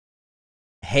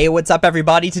Hey, what's up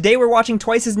everybody? Today we're watching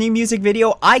Twice's new music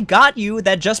video, I Got You,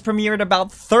 that just premiered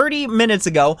about 30 minutes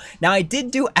ago. Now I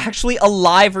did do actually a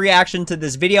live reaction to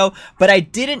this video, but I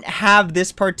didn't have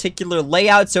this particular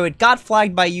layout, so it got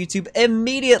flagged by YouTube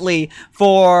immediately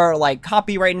for like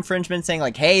copyright infringement, saying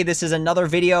like, hey, this is another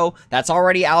video that's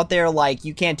already out there, like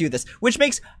you can't do this, which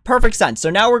makes perfect sense. So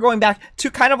now we're going back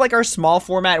to kind of like our small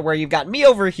format where you've got me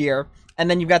over here, and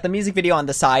then you've got the music video on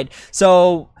the side.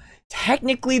 So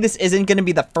technically, this isn't going to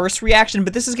be the first reaction,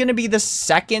 but this is going to be the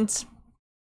second,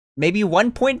 maybe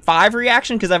 1.5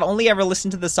 reaction, because I've only ever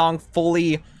listened to the song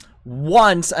fully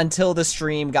once until the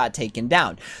stream got taken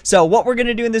down. So what we're going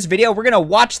to do in this video, we're going to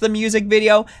watch the music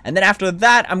video, and then after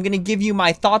that, I'm going to give you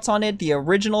my thoughts on it, the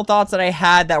original thoughts that I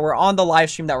had that were on the live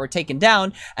stream that were taken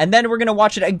down, and then we're going to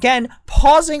watch it again,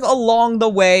 pausing along the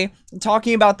way,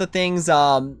 talking about the things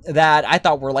that I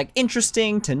thought were like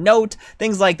interesting to note,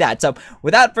 things like that. So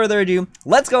without further ado,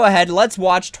 let's go ahead, let's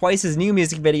watch Twice's new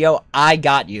music video, I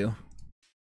Got You.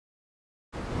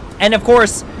 And of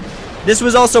course, this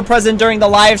was also present during the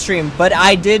live stream, but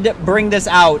I did bring this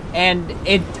out, and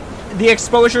the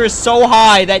exposure is so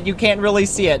high that you can't really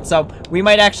see it, so we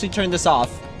might actually turn this off.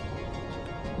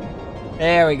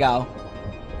 There we go.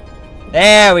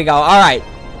 There we go. All right.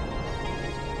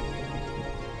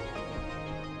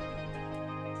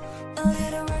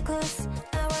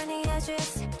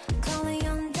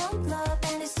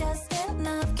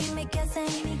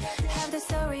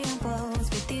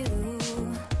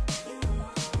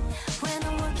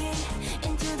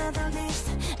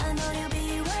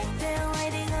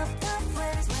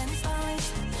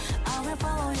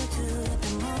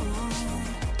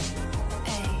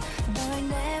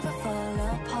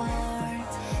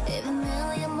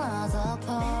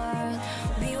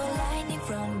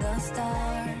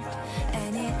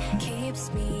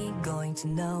 To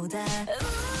know that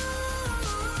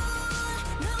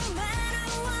no matter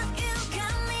what, you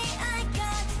got me, I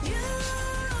got you,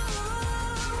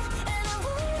 and I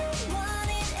wouldn't want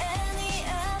it any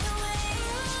other way.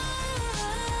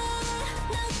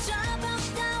 No drop of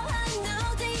doubt, I know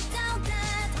deep down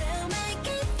that we'll make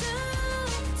it through,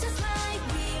 just like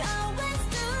we always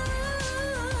do.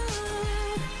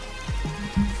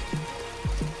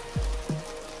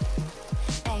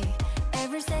 Hey,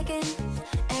 every second,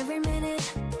 every minute,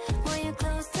 when you're close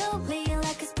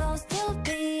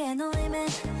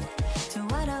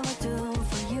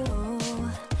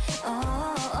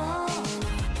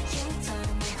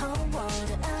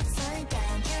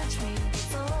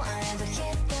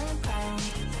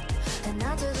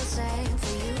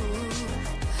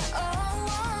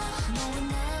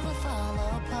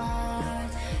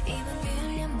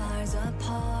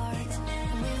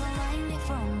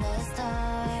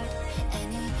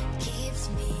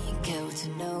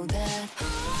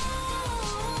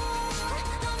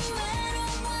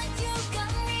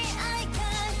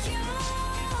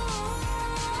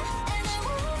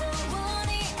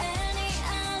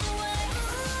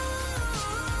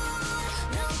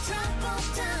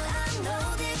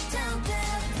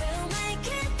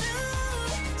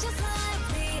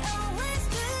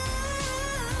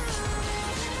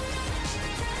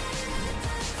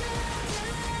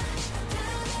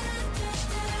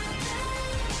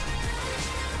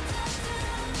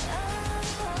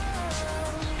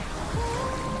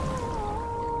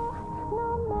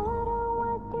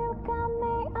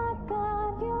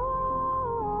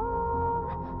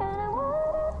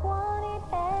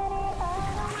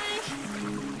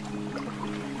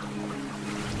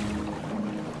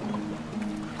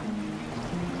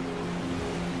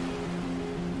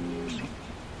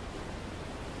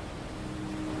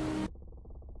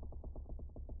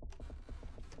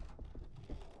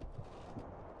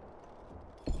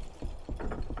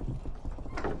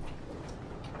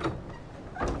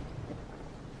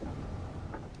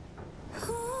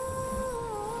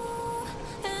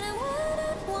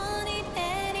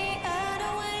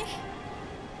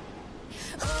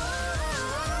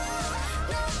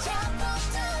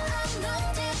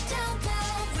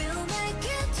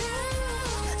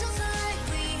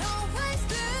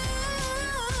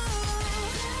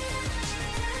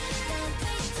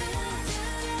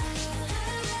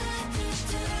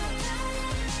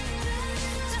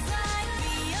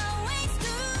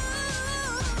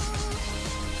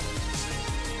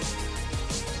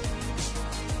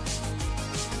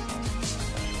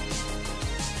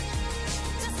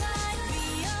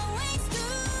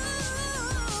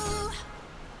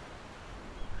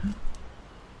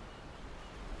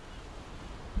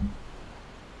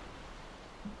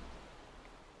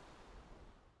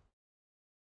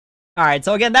Alright,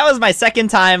 so again, that was my second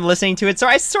time listening to it, so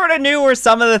I sort of knew where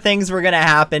some of the things were gonna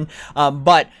happen,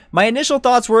 but my initial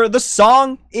thoughts were the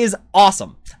song is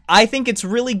awesome. I think it's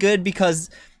really good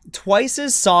because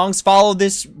Twice's songs follow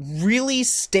this really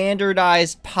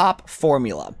standardized pop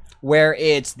formula, where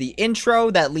it's the intro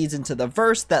that leads into the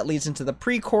verse, that leads into the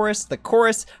pre-chorus, the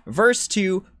chorus, verse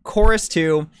 2, chorus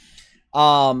 2,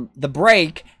 the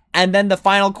break, and then the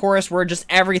final chorus where just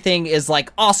everything is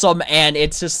like awesome and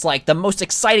it's just like the most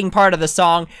exciting part of the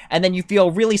song, and then you feel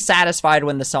really satisfied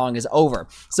when the song is over.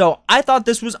 So I thought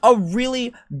this was a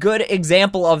really good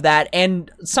example of that, and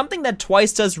something that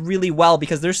Twice does really well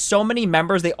because there's so many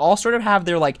members, they all sort of have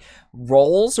their like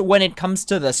roles when it comes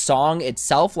to the song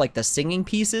itself, like the singing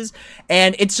pieces,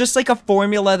 and it's just like a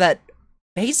formula that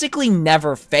basically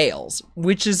never fails,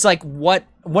 which is like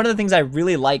one of the things I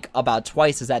really like about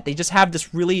Twice is that they just have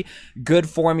this really good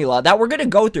formula that we're gonna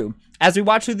go through as we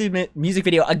watch through the music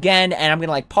video again, and I'm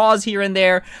gonna like pause here and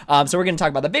there. So we're gonna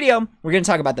talk about the video, we're gonna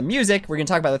talk about the music, we're gonna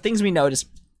talk about the things we noticed.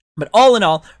 But all in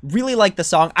all, really like the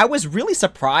song. I was really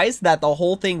surprised that the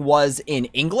whole thing was in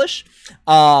English.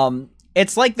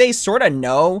 It's like they sort of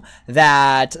know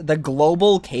that the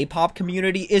global K-pop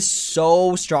community is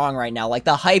so strong right now. Like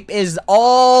the hype is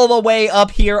all the way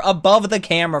up here above the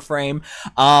camera frame.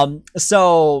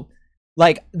 So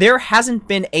like there hasn't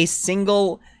been a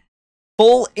single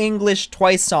full English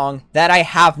Twice song that I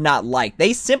have not liked.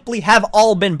 They simply have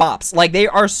all been bops. Like they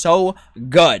are so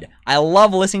good. I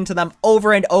love listening to them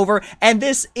over and over, and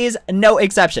this is no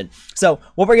exception. So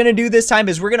what we're gonna do this time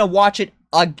is we're gonna watch it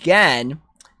again,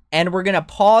 and we're gonna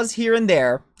pause here and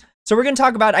there. So we're gonna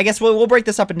talk about, I guess we'll break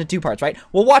this up into two parts, right?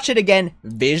 We'll watch it again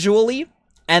visually,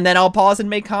 and then I'll pause and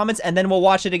make comments, and then we'll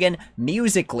watch it again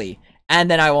musically, and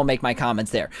then I will make my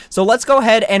comments there. So let's go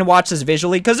ahead and watch this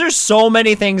visually, because there's so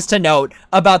many things to note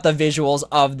about the visuals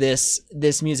of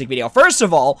this music video. First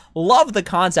of all, love the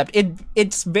concept.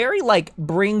 It's very like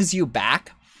brings you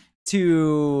back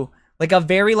to like a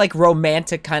very like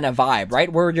romantic kind of vibe,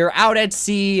 right? Where you're out at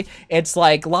sea, it's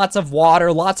like lots of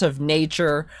water, lots of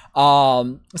nature.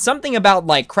 Something about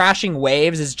like crashing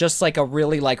waves is just like a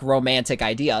really like romantic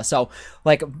idea. So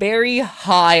like very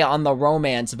high on the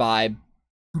romance vibe.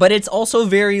 But it's also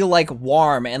very like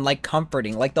warm and like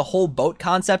comforting. Like the whole boat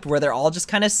concept where they're all just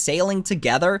kind of sailing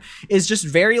together is just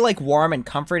very like warm and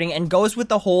comforting, and goes with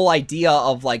the whole idea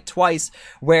of like Twice,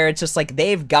 where it's just like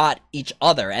they've got each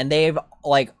other and they've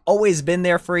like always been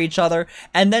there for each other.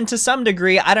 And then to some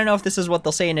degree, I don't know if this is what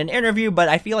they'll say in an interview, but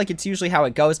I feel like it's usually how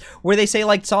it goes, where they say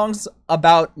like songs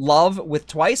about love with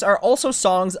Twice are also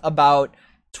songs about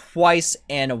Twice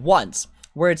and Once,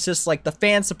 where it's just like the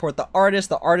fans support the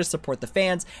artists support the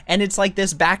fans, and it's like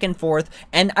this back and forth,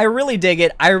 and I really dig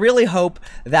it. I really hope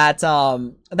that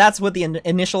that's what the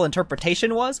initial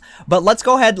interpretation was. But let's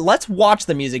go ahead, let's watch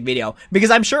the music video, because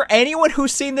I'm sure anyone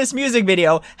who's seen this music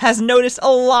video has noticed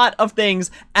a lot of things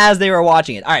as they were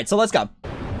watching it. Alright, so let's go.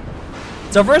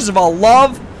 So first of all,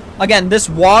 love, again, this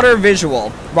water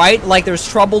visual, right? Like there's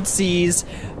troubled seas,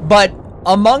 but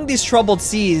among these troubled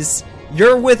seas,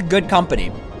 you're with good company.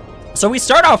 So we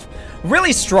start off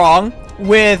really strong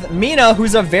with Mina,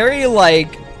 who's a very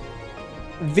like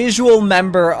visual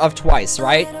member of Twice,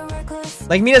 right?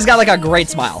 Like Mina's got like a great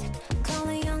smile.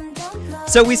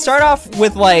 So we start off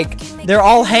with like they're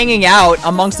all hanging out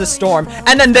amongst the storm,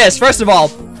 and then this, first of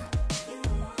all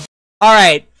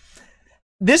right,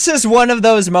 this is one of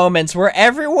those moments where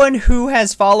everyone who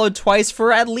has followed Twice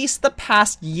for at least the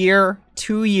past year,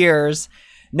 2 years,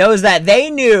 knows that they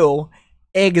knew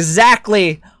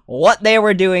exactly what they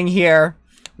were doing here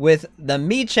with the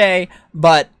Miche,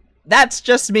 but that's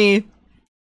just me,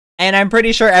 and I'm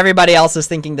pretty sure everybody else is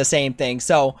thinking the same thing.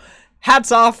 So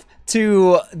hats off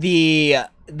to the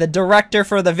director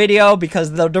for the video,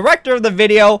 because the director of the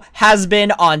video has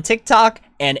been on TikTok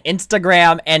and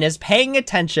Instagram and is paying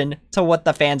attention to what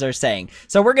the fans are saying.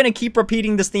 So we're gonna keep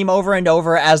repeating this theme over and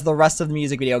over as the rest of the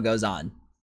music video goes on.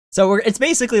 So it's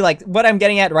basically like what I'm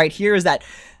getting at right here is that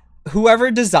whoever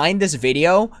designed this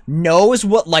video knows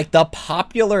what like the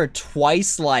popular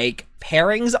Twice like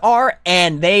pairings are,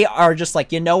 and they are just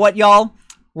like, you know what, y'all,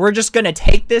 we're just gonna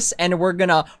take this and we're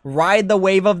gonna ride the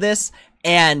wave of this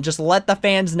and just let the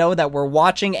fans know that we're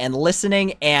watching and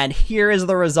listening, and here is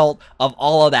the result of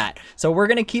all of that. So we're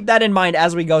gonna keep that in mind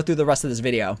as we go through the rest of this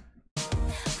video.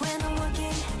 When I'm walking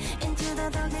into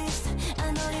the darkness,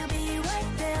 I know you'll be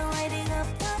right there, lighting up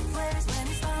the flares. When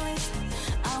it's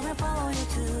darkest, I will follow you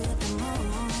to the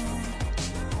moon.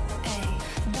 Ay,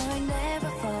 though I never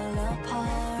fall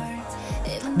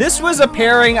apart. This was a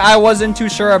pairing I wasn't too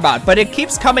sure about, but it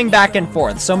keeps coming back and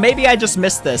forth, so maybe I just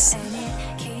missed this. And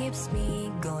it keeps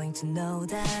me going to know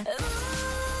that.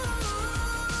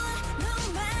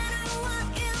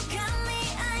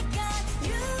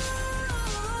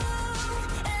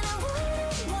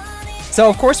 So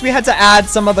of course we had to add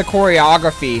some of the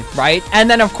choreography, right? And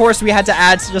then of course we had to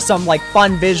add just some like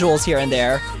fun visuals here and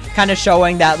there, kind of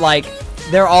showing that like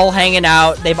they're all hanging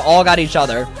out, they've all got each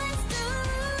other.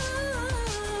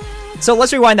 So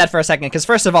let's rewind that for a second, because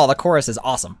first of all, the chorus is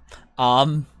awesome.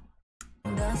 So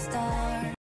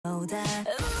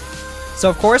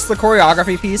of course the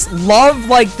choreography piece, love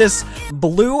like this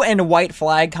blue and white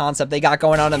flag concept they got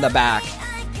going on in the back.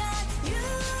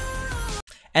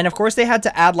 And of course they had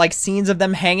to add like scenes of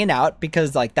them hanging out,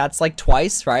 because like that's like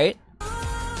twice, right?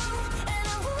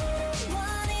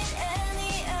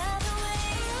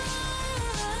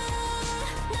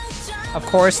 Of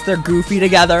course they're goofy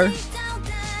together.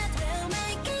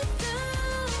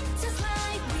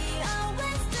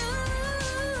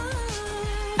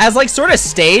 As like sort of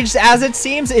staged as it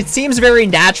seems very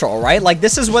natural, right? Like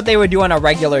this is what they would do on a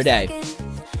regular day.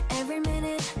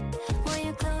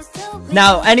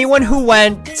 Now, anyone who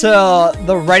went to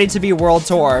the Ready to Be World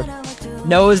Tour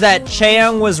knows that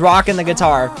Chaeyoung was rocking the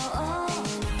guitar.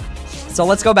 So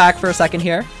let's go back for a second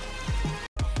here.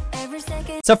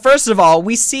 So first of all,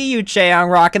 we see you,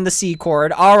 Chaeyoung, rocking the C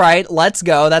chord. All right, let's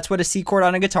go. That's what a C chord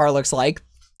on a guitar looks like.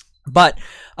 But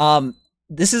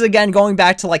this is again going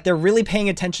back to like they're really paying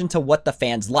attention to what the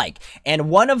fans like. And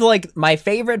one of like my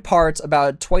favorite parts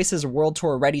about Twice's World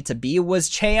Tour Ready to Be was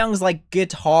Chaeyoung's like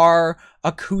guitar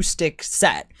acoustic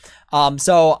set.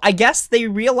 So I guess they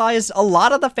realized a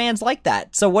lot of the fans like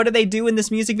that. So what do they do in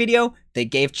this music video? They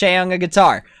gave Chaeyoung a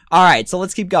guitar. All right, so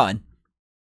let's keep going.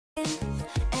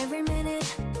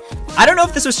 I don't know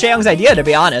if this was Chaeyoung's idea, to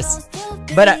be honest,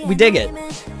 but we dig it.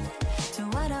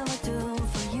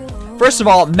 First of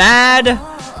all,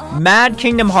 mad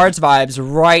Kingdom Hearts vibes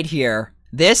right here.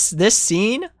 This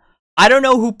scene, I don't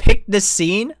know who picked this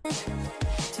scene,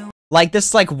 like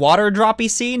this like water droppy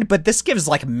scene, but this gives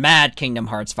like mad Kingdom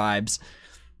Hearts vibes.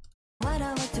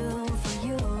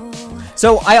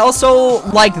 So I also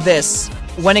like this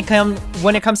when it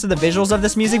comes to the visuals of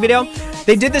this music video.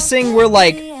 They did this thing where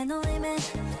like,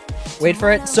 wait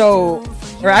for it. So,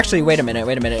 or actually, wait a minute.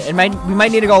 We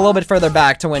might need to go a little bit further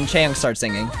back to when Chaeyoung starts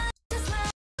singing.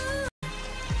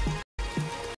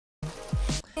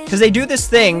 Because they do this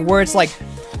thing where it's like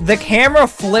the camera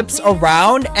flips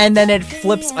around and then it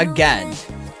flips again.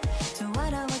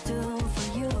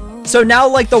 So now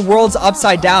like the world's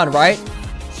upside down, right?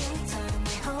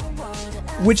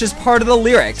 Which is part of the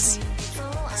lyrics.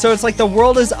 So it's like the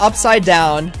world is upside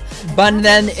down, but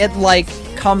then it like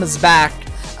comes back,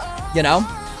 you know?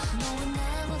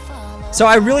 So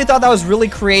I really thought that was really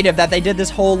creative that they did this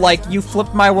whole like you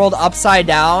flipped my world upside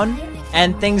down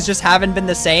and things just haven't been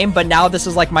the same, but now this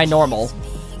is like my normal.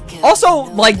 Also,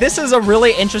 like this is a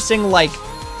really interesting like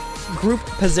group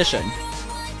position.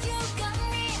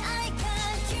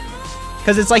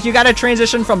 Cause it's like you gotta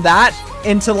transition from that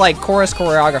into like chorus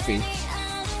choreography.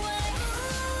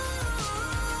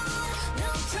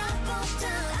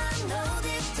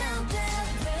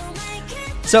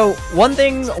 So one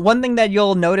thing that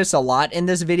you'll notice a lot in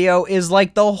this video is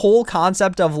like the whole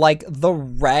concept of like the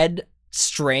red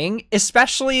string,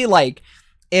 especially like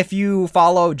if you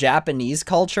follow Japanese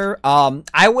culture.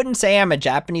 I wouldn't say I'm a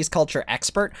Japanese culture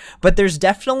expert, but there's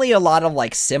definitely a lot of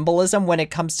like symbolism when it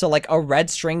comes to like a red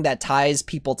string that ties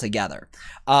people together.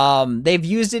 They've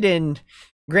used it in,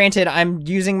 granted, I'm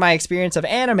using my experience of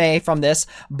anime from this,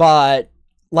 but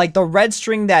like the red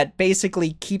string that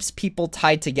basically keeps people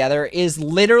tied together is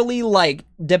literally like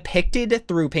depicted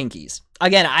through pinkies.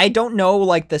 Again, I don't know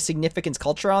like the significance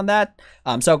culture on that.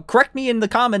 So correct me in the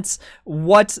comments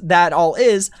what that all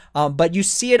is. But you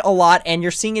see it a lot and you're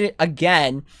seeing it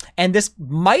again. And this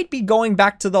might be going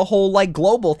back to the whole like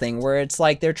global thing where it's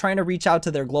like they're trying to reach out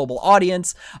to their global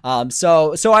audience.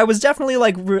 So I was definitely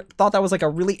like thought that was like a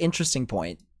really interesting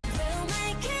point.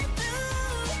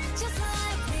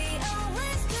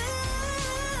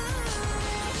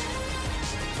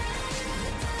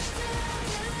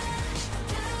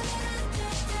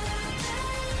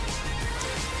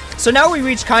 So now we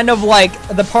reach kind of like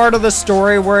the part of the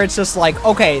story where it's just like,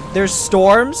 okay, there's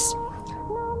storms,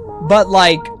 but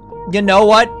like, you know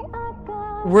what?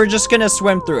 We're just gonna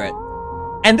swim through it.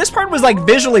 And this part was like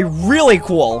visually really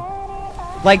cool.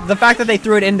 Like the fact that they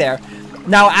threw it in there.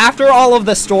 Now, after all of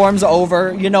the storms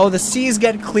over, you know, the seas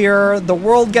get clearer, the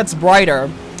world gets brighter,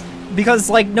 because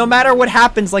like no matter what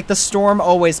happens, like the storm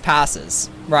always passes,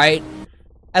 right?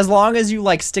 As long as you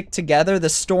like stick together, the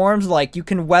storms, like you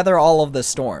can weather all of the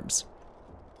storms.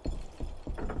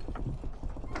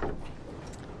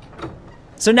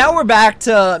 So now we're back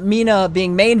to Mina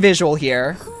being main visual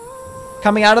here,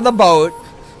 coming out of the boat,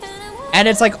 and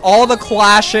it's like all the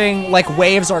clashing like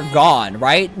waves are gone,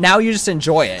 right? Now you just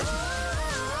enjoy it.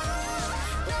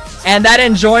 And that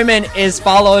enjoyment is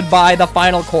followed by the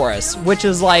final chorus, which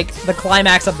is like the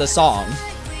climax of the song.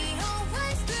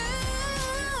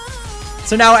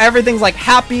 So now everything's like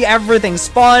happy, everything's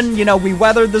fun, you know, we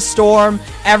weathered the storm,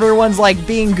 everyone's like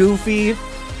being goofy.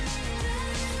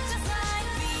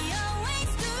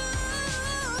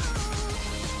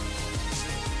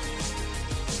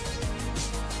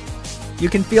 You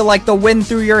can feel like the wind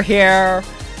through your hair,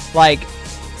 like,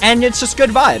 and it's just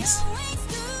good vibes.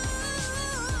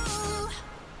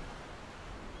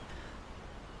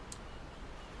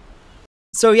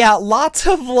 So yeah, lots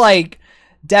of like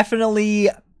definitely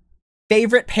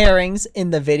favorite pairings in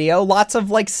the video. Lots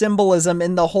of like symbolism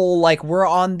in the whole like we're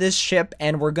on this ship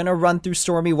and we're gonna run through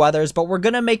stormy weathers, but we're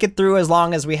gonna make it through as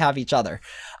long as we have each other.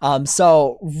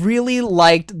 So really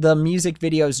liked the music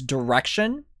video's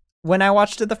direction when I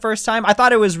watched it the first time. I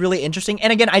thought it was really interesting.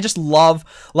 And again, I just love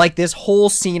like this whole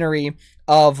scenery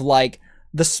of like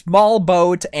the small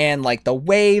boat and like the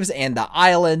waves and the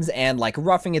islands and like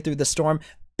roughing it through the storm.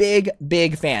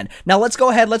 Big fan. Now let's go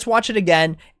ahead, let's watch it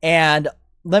again, and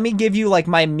let me give you like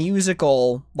my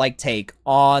musical like take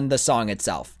on the song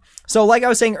itself. So like I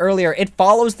was saying earlier, it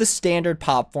follows the standard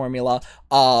pop formula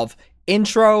of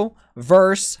intro,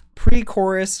 verse,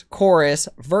 pre-chorus, chorus,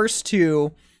 verse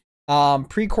 2,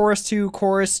 pre-chorus 2,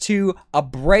 chorus 2, a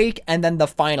break, and then the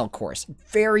final chorus.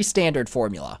 Very standard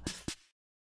formula.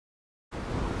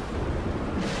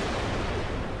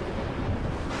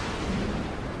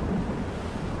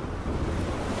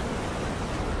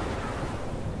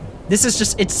 This is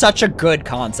just, it's such a good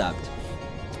concept.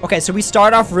 Okay, so we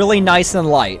start off really nice and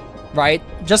light, right?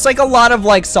 Just like a lot of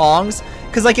like songs,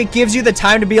 because like it gives you the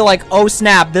time to be like, oh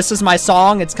snap, this is my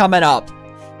song, it's coming up.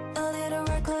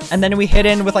 And then we hit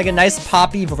in with like a nice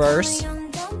poppy verse.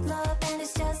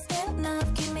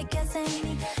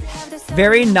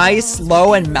 Very nice,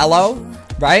 low and mellow,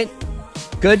 right?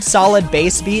 Good solid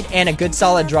bass beat and a good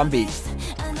solid drum beat.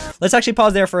 Let's actually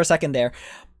pause there for a second there.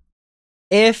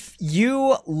 If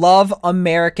you love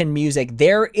American music,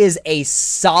 there is a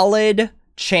solid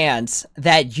chance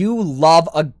that you love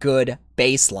a good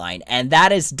bass line, and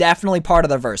that is definitely part of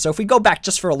the verse. So if we go back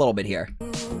just for a little bit here,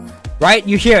 right?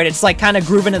 You hear it, it's like kind of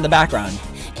grooving in the background.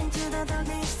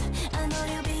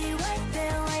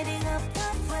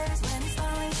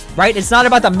 Right? It's not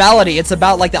about the melody, it's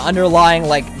about like the underlying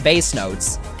like bass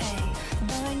notes.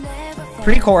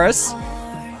 Pre-chorus,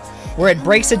 where it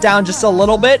breaks it down just a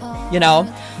little bit, you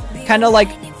know, kind of like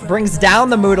brings down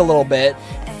the mood a little bit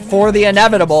for the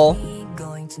inevitable.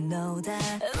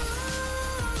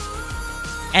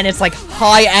 And it's like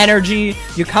high energy.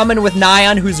 You come in with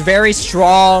Nayeon, who's very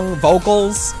strong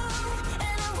vocals.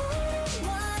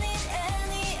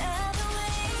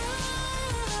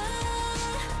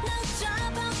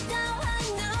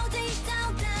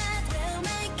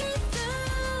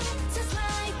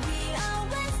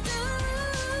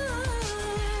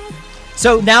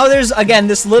 So now there's, again,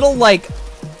 this little, like,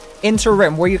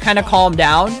 interim where you kind of calm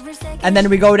down, and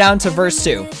then we go down to verse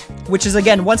 2, which is,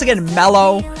 again, once again,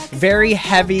 mellow, very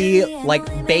heavy,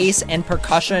 like, bass and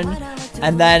percussion,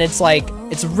 and then it's, like,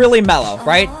 it's really mellow,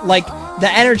 right? Like, the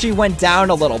energy went down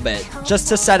a little bit, just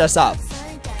to set us up.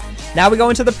 Now we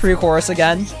go into the pre-chorus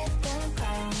again.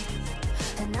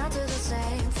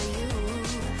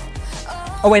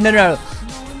 Oh, wait, no.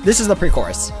 This is the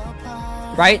pre-chorus.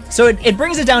 Right? So it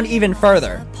brings it down even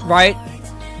further, right?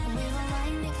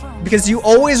 Because you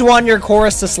always want your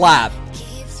chorus to slap.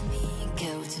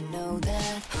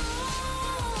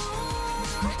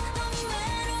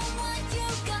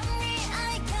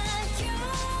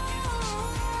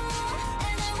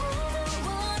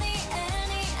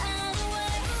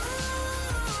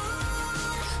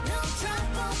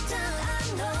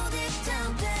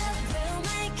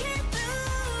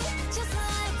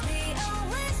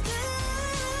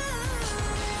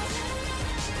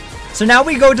 So now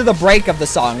we go to the break of the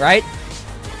song, right?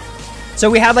 So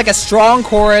we had like a strong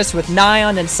chorus with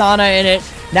Nayeon and Sana in it.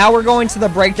 Now we're going to the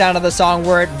breakdown of the song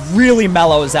where it really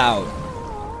mellows out.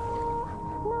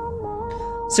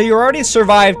 So you already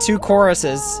survived 2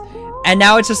 choruses, and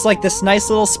now it's just like this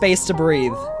nice little space to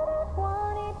breathe.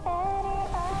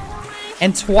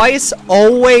 And Twice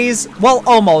always, well,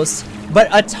 almost, but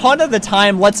a ton of the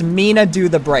time lets Mina do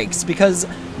the breaks, because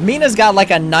Mina's got like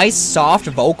a nice soft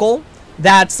vocal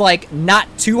that's like not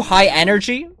too high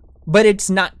energy, but it's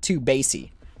not too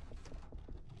bassy.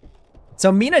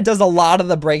 So Mina does a lot of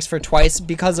the breaks for Twice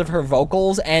because of her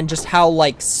vocals and just how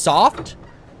like soft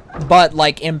but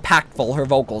like impactful her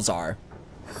vocals are.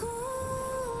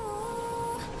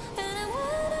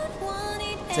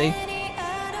 See?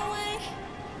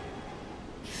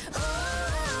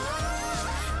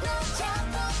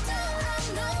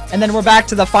 And then we're back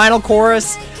to the final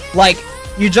chorus, like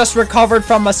you just recovered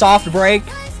from a soft break.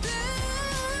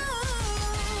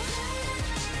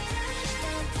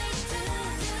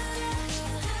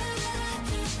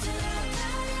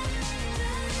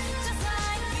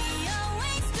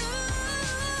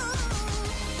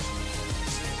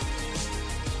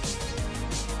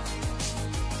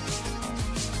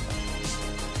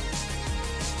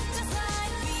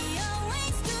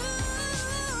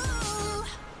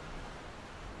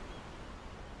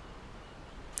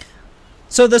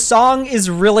 So the song is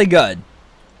really good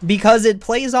because it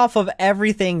plays off of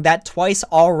everything that Twice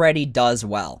already does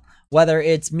well. Whether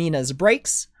it's Mina's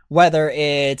breaks, whether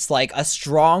it's like a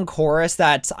strong chorus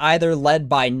that's either led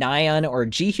by Nayeon or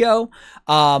Jihyo,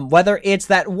 whether it's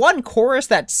that one chorus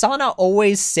that Sana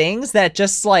always sings that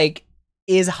just like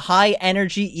is high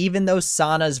energy even though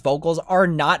Sana's vocals are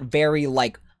not very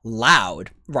like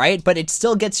loud, right? But it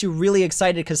still gets you really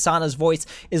excited because Sana's voice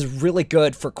is really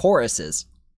good for choruses.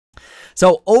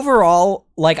 So overall,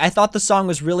 like, I thought the song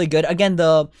was really good. Again,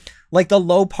 the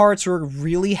low parts were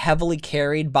really heavily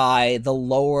carried by the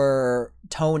lower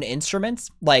tone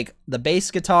instruments, like the bass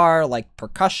guitar, like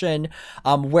percussion,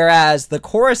 whereas the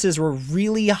choruses were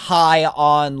really high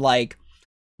on, like,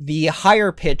 the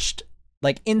higher pitched,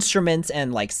 like, instruments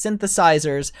and, like,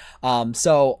 synthesizers.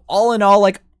 So all in all,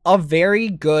 like, a very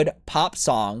good pop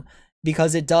song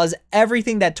because it does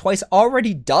everything that Twice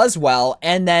already does well,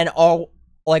 and then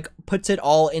puts it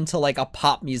all into like a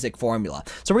pop music formula.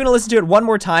 So we're gonna listen to it one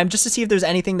more time just to see if there's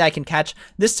anything that I can catch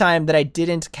this time that I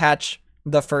didn't catch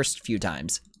the first few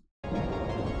times.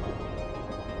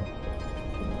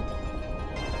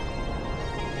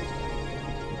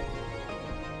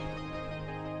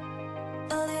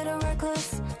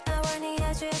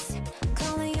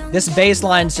 This bass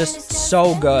line's just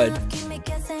so good.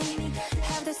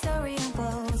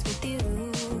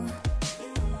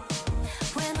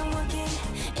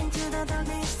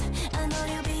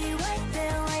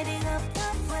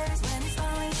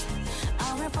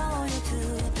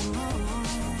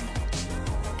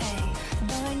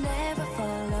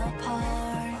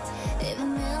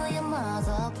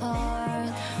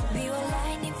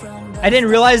 I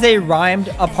didn't realize they rhymed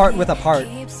apart with apart.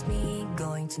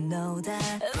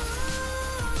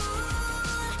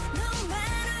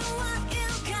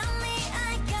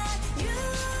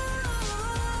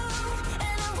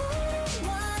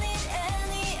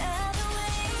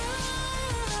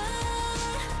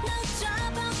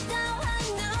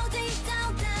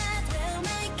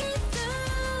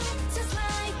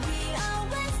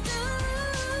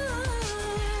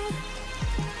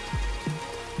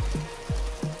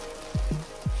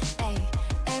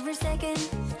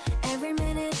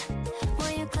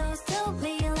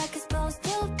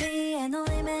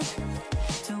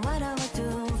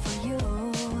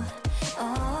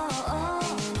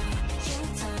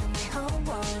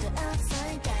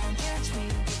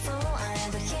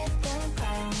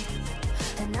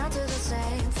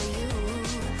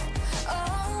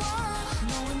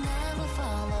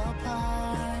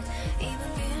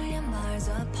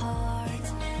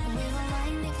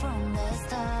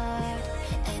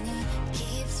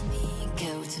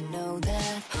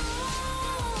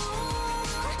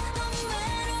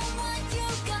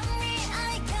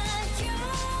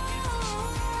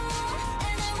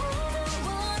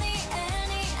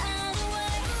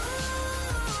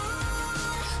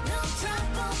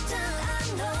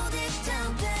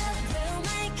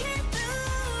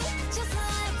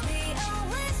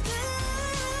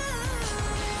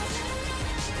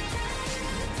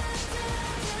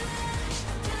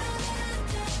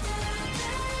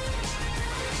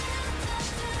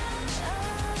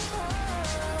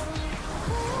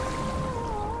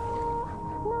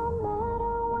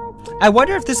 I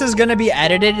wonder if this is gonna be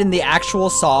edited in the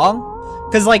actual song,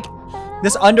 because like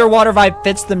this underwater vibe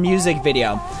fits the music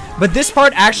video, but this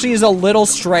part actually is a little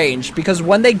strange because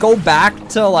when they go back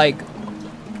to like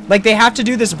they have to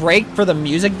do this break for the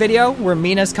music video where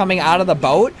Mina's coming out of the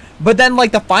boat, but then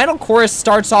like the final chorus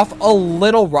starts off a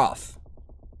little rough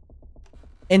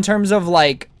in terms of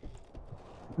like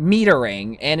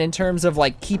metering and in terms of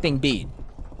like keeping beat.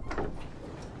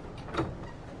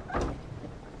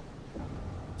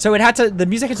 So it had to, the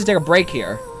music had to take a break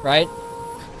here, right?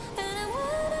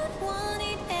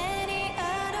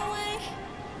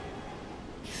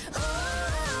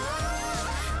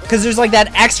 Because there's like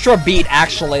that extra beat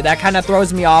actually that kind of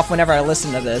throws me off whenever I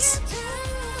listen to this.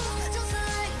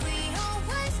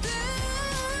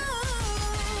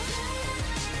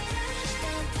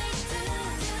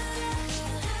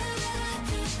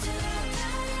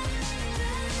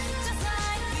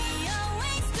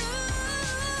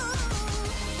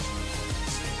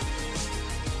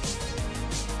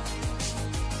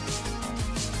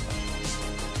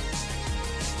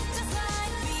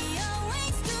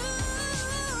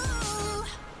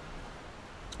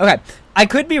 Okay, I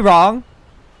could be wrong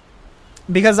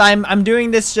because I'm doing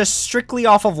this just strictly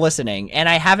off of listening, and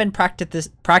I haven't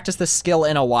practiced this skill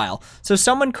in a while. So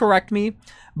someone correct me,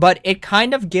 but it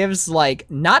kind of gives like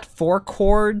not 4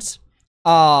 chords.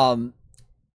 If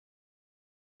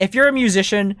you're a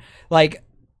musician, like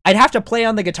I'd have to play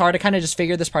on the guitar to kind of just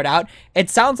figure this part out.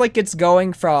 It sounds like it's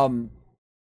going from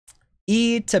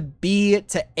E to B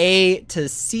to A to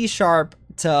C sharp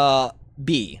to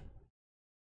B.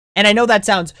 And I know that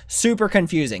sounds super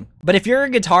confusing, but if you're a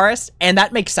guitarist and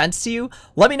that makes sense to you,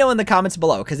 let me know in the comments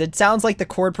below, because it sounds like the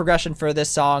chord progression for this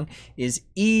song is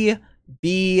E,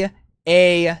 B,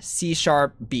 A, C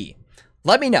sharp, B.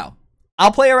 Let me know.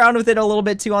 I'll play around with it a little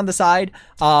bit too on the side,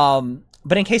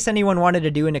 but in case anyone wanted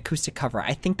to do an acoustic cover,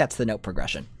 I think that's the note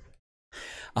progression.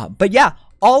 But yeah,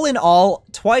 all in all,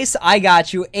 Twice I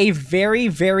Got You, a very,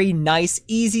 very nice,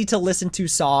 easy to listen to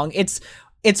song.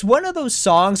 It's one of those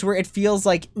songs where it feels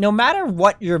like no matter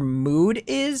what your mood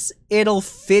is, it'll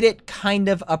fit it kind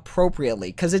of appropriately,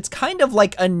 because it's kind of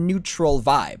like a neutral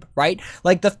vibe, right?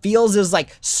 Like the feels is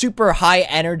like super high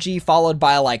energy followed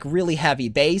by like really heavy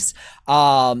bass.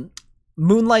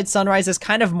 Moonlight Sunrise is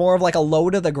kind of more of like a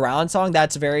low to the ground song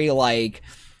that's very like,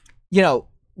 you know,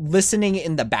 listening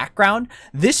in the background.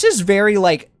 This is very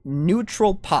like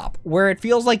neutral pop where it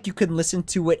feels like you can listen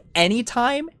to it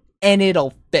anytime and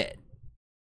it'll fit.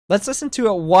 Let's listen to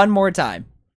it one more time.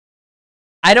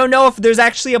 I don't know if there's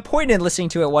actually a point in listening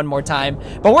to it one more time,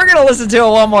 but we're gonna listen to it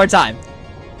one more time.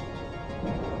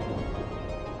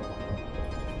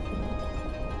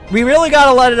 We really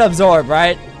gotta let it absorb,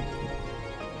 right?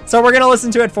 So we're gonna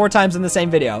listen to it 4 times in the same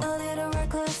video.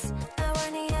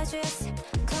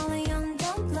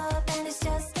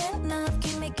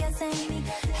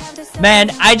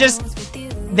 Man,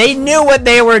 they knew what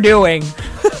they were doing.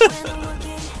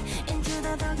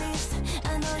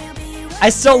 I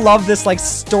still love this like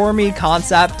stormy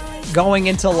concept going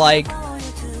into like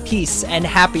peace and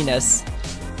happiness.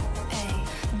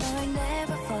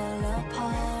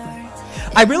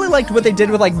 I really liked what they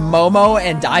did with like Momo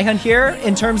and Daihan here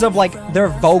in terms of like their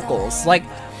vocals. Like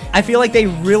I feel like they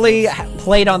really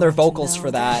played on their vocals for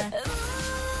that.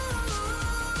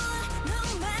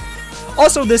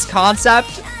 Also this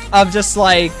concept of just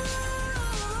like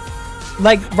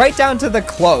right down to the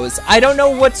close. I don't know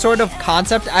what sort of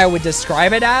concept I would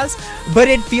describe it as, but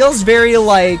it feels very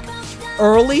like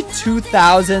early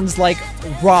 2000s like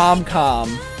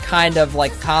rom-com kind of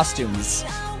like costumes.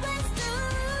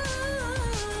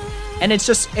 And it's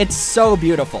so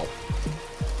beautiful.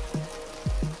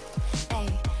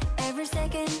 Every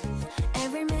second,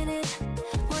 every minute,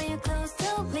 when you're close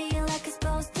to me like it's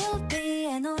supposed to be,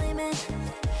 and no limit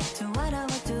to what I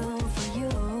would do for you.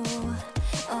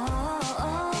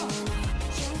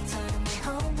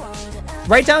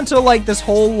 Right down to like this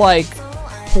whole like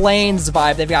plains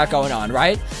vibe they've got going on,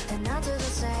 right?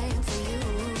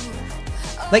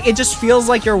 Like it just feels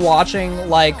like you're watching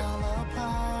like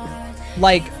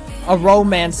a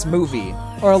romance movie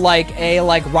or like a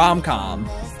rom-com.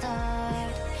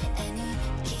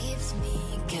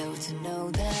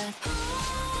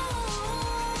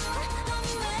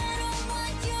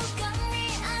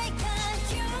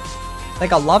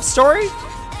 Like a love story?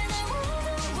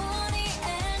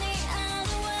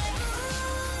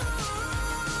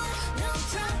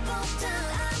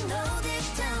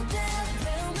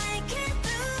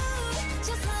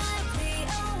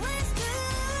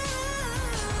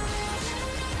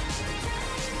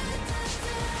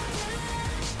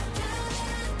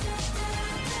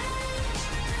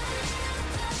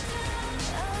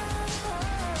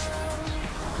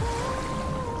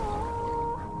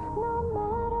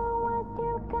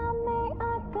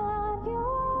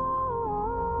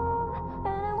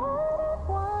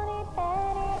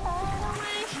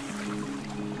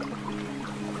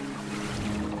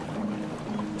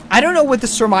 I don't know what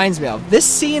this reminds me of. This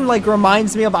scene like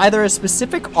reminds me of either a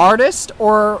specific artist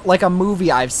or like a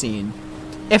movie I've seen.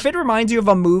 If it reminds you of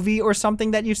a movie or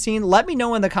something that you've seen, let me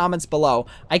know in the comments below.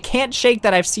 I can't shake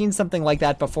that I've seen something like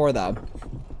that before though.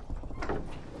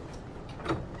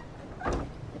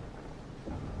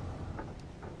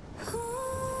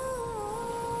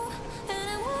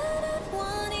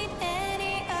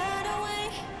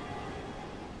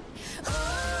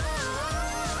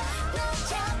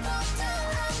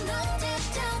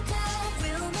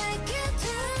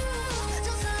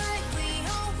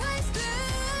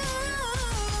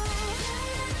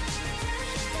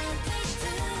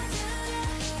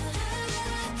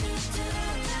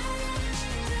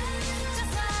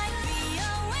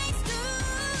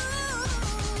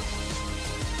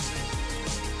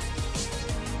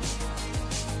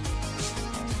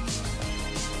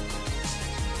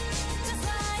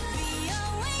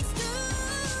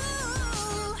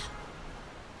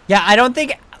 Yeah, I don't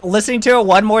think listening to it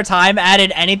one more time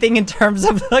added anything in terms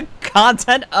of the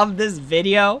content of this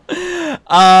video.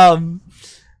 But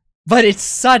it's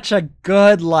such a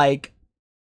good, like,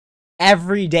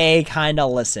 everyday kind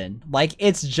of listen. Like,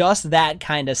 it's just that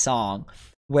kind of song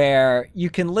where you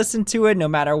can listen to it no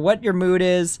matter what your mood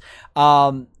is,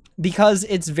 because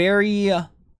it's very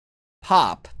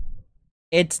pop.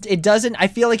 It doesn't, I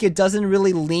feel like it doesn't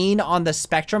really lean on the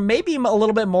spectrum, maybe a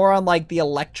little bit more on like the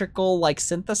electrical, like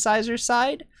synthesizer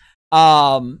side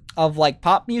of like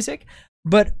pop music,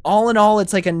 but all in all,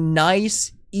 it's like a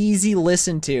nice, easy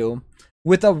listen to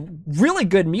with a really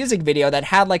good music video that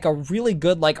had like a really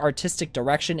good like artistic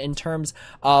direction in terms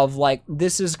of like,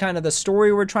 this is kind of the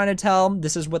story we're trying to tell.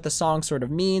 This is what the song sort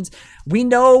of means. We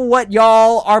know what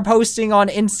y'all are posting on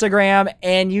Instagram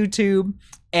and YouTube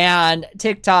and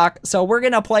TikTok, so we're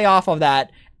gonna play off of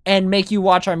that and make you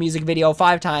watch our music video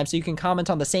 5 times so you can comment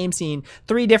on the same scene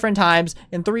 3 different times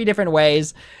in 3 different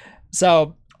ways.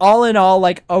 So all in all,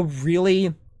 like a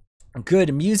really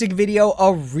good music video,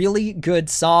 a really good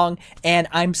song, and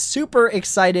I'm super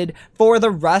excited for the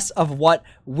rest of what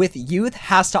With Youth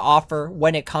has to offer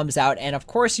when it comes out. And of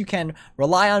course, you can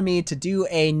rely on me to do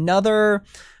another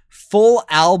full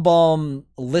album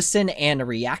listen and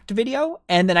react video,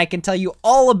 and then I can tell you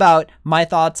all about my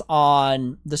thoughts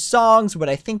on the songs, what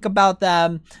I think about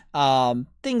them,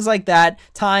 things like that,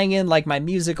 tying in like my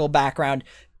musical background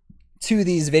to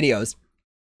these videos.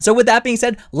 So with that being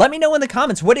said, let me know in the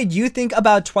comments, what did you think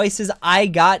about Twice's I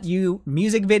Got You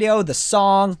music video, the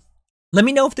song? Let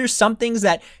me know if there's some things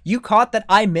that you caught that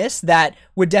I missed that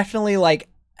would definitely like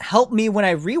help me when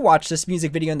I rewatch this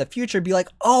music video in the future, be like,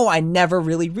 oh, I never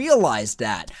really realized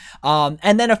that.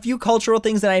 And then a few cultural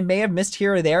things that I may have missed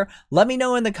here or there. Let me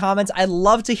know in the comments. I'd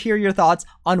love to hear your thoughts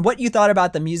on what you thought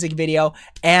about the music video.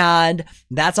 And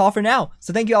that's all for now.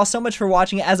 So thank you all so much for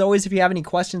watching. As always, if you have any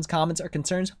questions, comments, or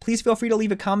concerns, please feel free to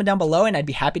leave a comment down below and I'd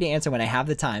be happy to answer when I have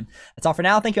the time. That's all for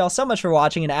now. Thank you all so much for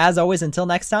watching. And as always, until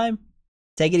next time,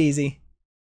 take it easy.